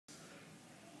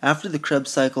After the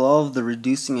Krebs cycle, all of the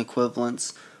reducing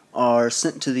equivalents are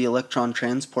sent to the electron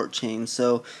transport chain.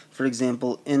 So, for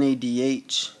example,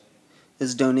 NADH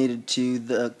is donated to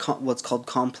what's called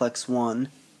complex 1.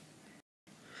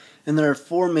 And there are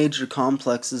 4 major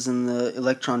complexes in the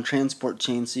electron transport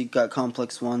chain, so you've got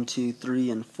complex 1, 2,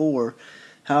 3, and 4.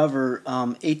 However,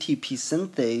 ATP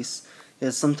synthase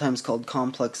is sometimes called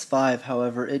complex 5.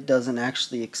 However, it doesn't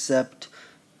actually accept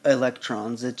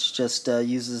electrons. It just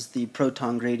uses the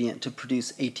proton gradient to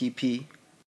produce ATP.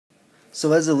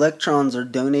 So as electrons are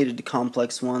donated to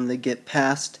complex 1, they get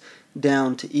passed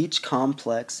down to each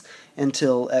complex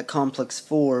until at complex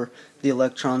 4 the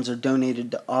electrons are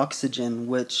donated to oxygen,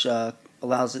 which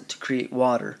allows it to create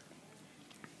water.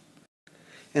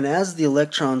 And as the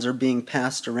electrons are being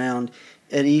passed around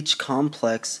at each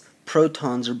complex,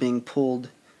 protons are being pulled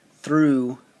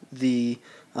through the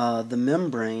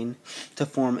membrane to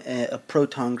form a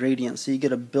proton gradient. So you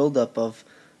get a buildup of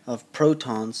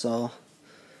protons. So I'll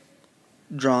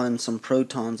draw in some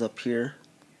protons up here,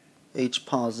 H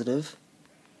positive.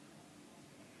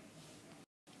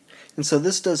 And so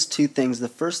this does 2 things. The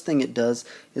first thing it does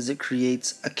is it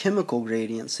creates a chemical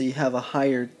gradient. So you have a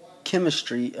higher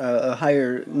chemistry, a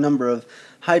higher number of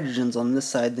hydrogens on this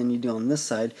side than you do on this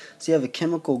side. So you have a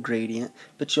chemical gradient,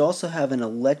 but you also have an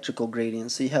electrical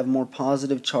gradient. So you have more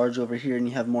positive charge over here and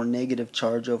you have more negative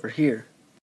charge over here.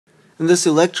 And this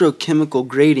electrochemical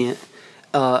gradient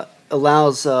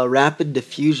allows rapid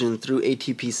diffusion through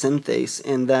ATP synthase,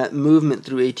 and that movement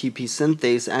through ATP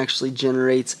synthase actually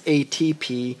generates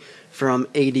ATP from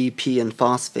ADP and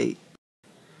phosphate.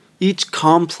 Each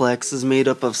complex is made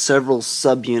up of several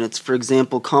subunits. For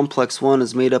example, complex 1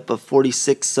 is made up of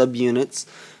 46 subunits,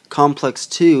 complex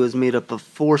 2 is made up of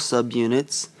 4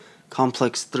 subunits,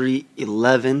 complex 3,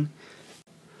 11.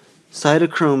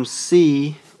 Cytochrome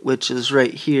C, which is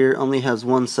right here, only has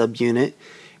 1 subunit,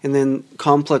 and then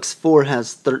complex 4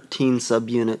 has 13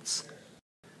 subunits.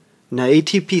 Now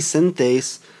ATP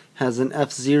synthase has an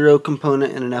F0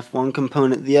 component and an F1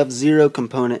 component. The F0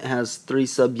 component has 3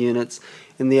 subunits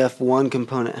and the F1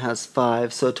 component has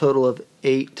 5, so a total of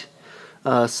 8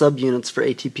 subunits for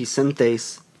ATP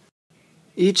synthase.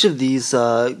 Each of these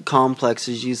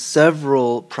complexes use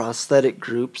several prosthetic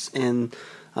groups in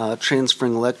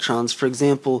transferring electrons. For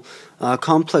example,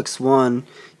 complex 1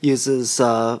 uses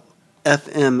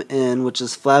FMN, which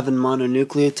is flavin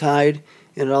mononucleotide,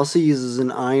 and it also uses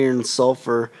an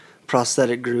iron-sulfur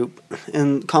prosthetic group.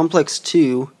 And complex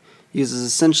 2 uses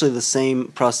essentially the same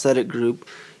prosthetic group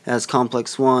as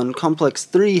complex 1. Complex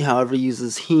 3, however,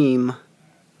 uses heme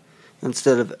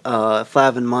instead of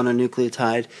flavin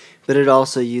mononucleotide, but it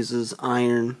also uses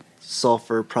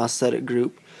iron-sulfur prosthetic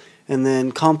group. And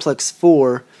then complex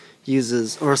 4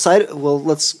 uses,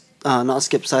 let's not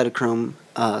skip cytochrome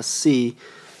C.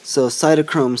 So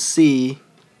cytochrome C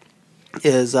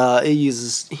is it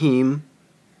uses heme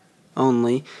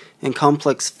only, and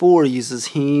complex 4 uses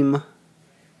heme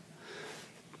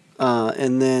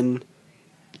and then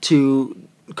two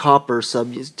copper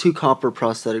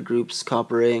prosthetic groups,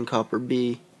 copper A and copper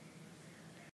B.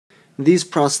 These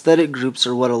prosthetic groups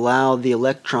are what allow the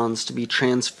electrons to be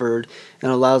transferred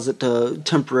and allows it to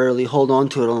temporarily hold on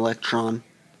to an electron.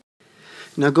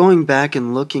 Now going back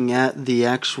and looking at the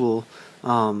actual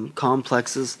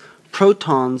complexes,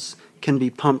 protons can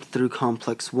be pumped through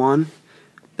complex 1,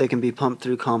 they can be pumped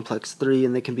through complex 3,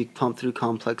 and they can be pumped through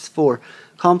complex 4.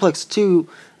 Complex 2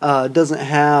 doesn't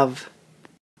have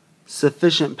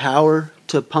sufficient power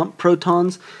to pump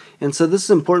protons, and so this is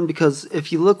important because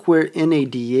if you look where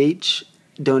NADH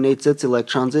donates its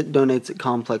electrons, it donates at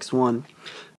complex 1.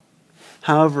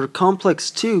 However, complex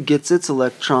 2 gets its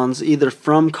electrons either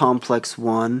from complex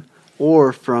 1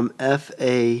 or from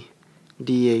FADH2.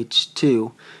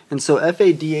 And so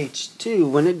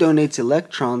FADH2, when it donates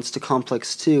electrons to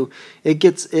complex 2,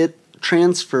 it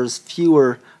transfers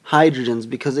fewer hydrogens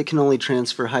because it can only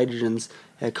transfer hydrogens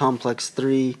at complex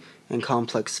 3 and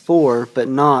complex 4, but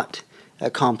not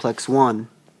at complex 1.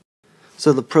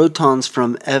 So the electrons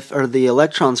from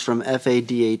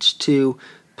FADH2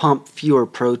 pump fewer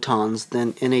protons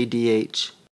than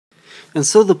NADH. And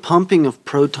so the pumping of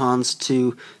protons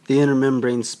to the inner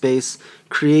membrane space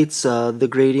creates the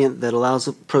gradient that allows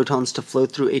protons to flow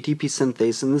through ATP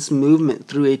synthase, and this movement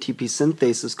through ATP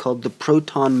synthase is called the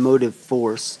proton motive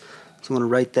force. So I'm going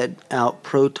to write that out,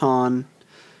 proton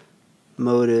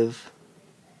motive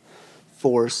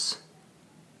force.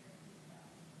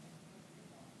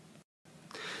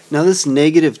 Now this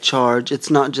negative charge, it's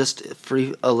not just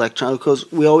free electrons,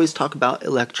 because we always talk about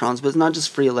electrons, but it's not just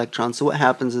free electrons. So what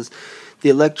happens is the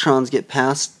electrons get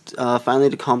passed finally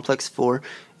to complex 4,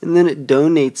 and then it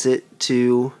donates it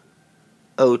to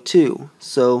O2.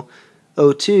 So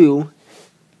O2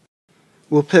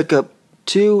 will pick up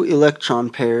two electron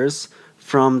pairs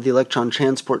from the electron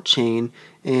transport chain,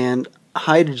 and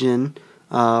hydrogen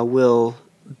will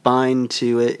bind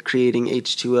to it, creating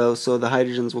H2O. So the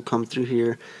hydrogens will come through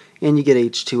here and you get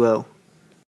H2O.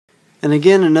 And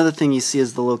again, another thing you see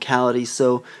is the locality.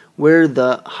 So where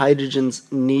the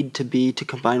hydrogens need to be to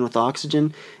combine with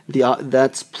oxygen,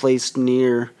 that's placed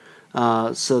near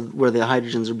so where the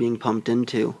hydrogens are being pumped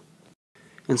into.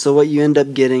 And so what you end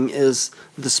up getting is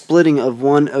the splitting of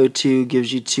one O2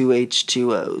 gives you two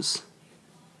H2Os.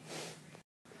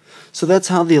 So that's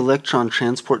how the electron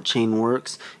transport chain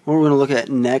works. What we're going to look at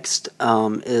next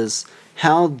is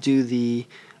how do the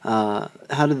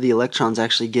electrons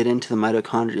actually get into the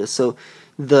mitochondria. So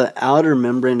the outer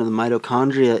membrane of the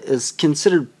mitochondria is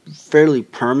considered fairly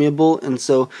permeable, and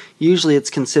so usually it's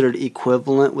considered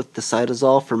equivalent with the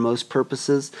cytosol for most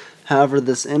purposes. However,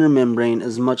 this inner membrane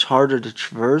is much harder to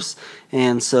traverse,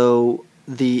 and so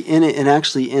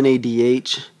actually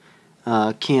NADH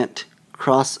can't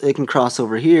cross. It can cross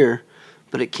over here,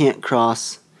 but it can't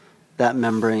cross that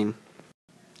membrane.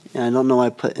 And I don't know why I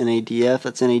put NADF.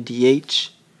 That's NADH.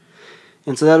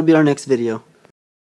 And so that'll be our next video.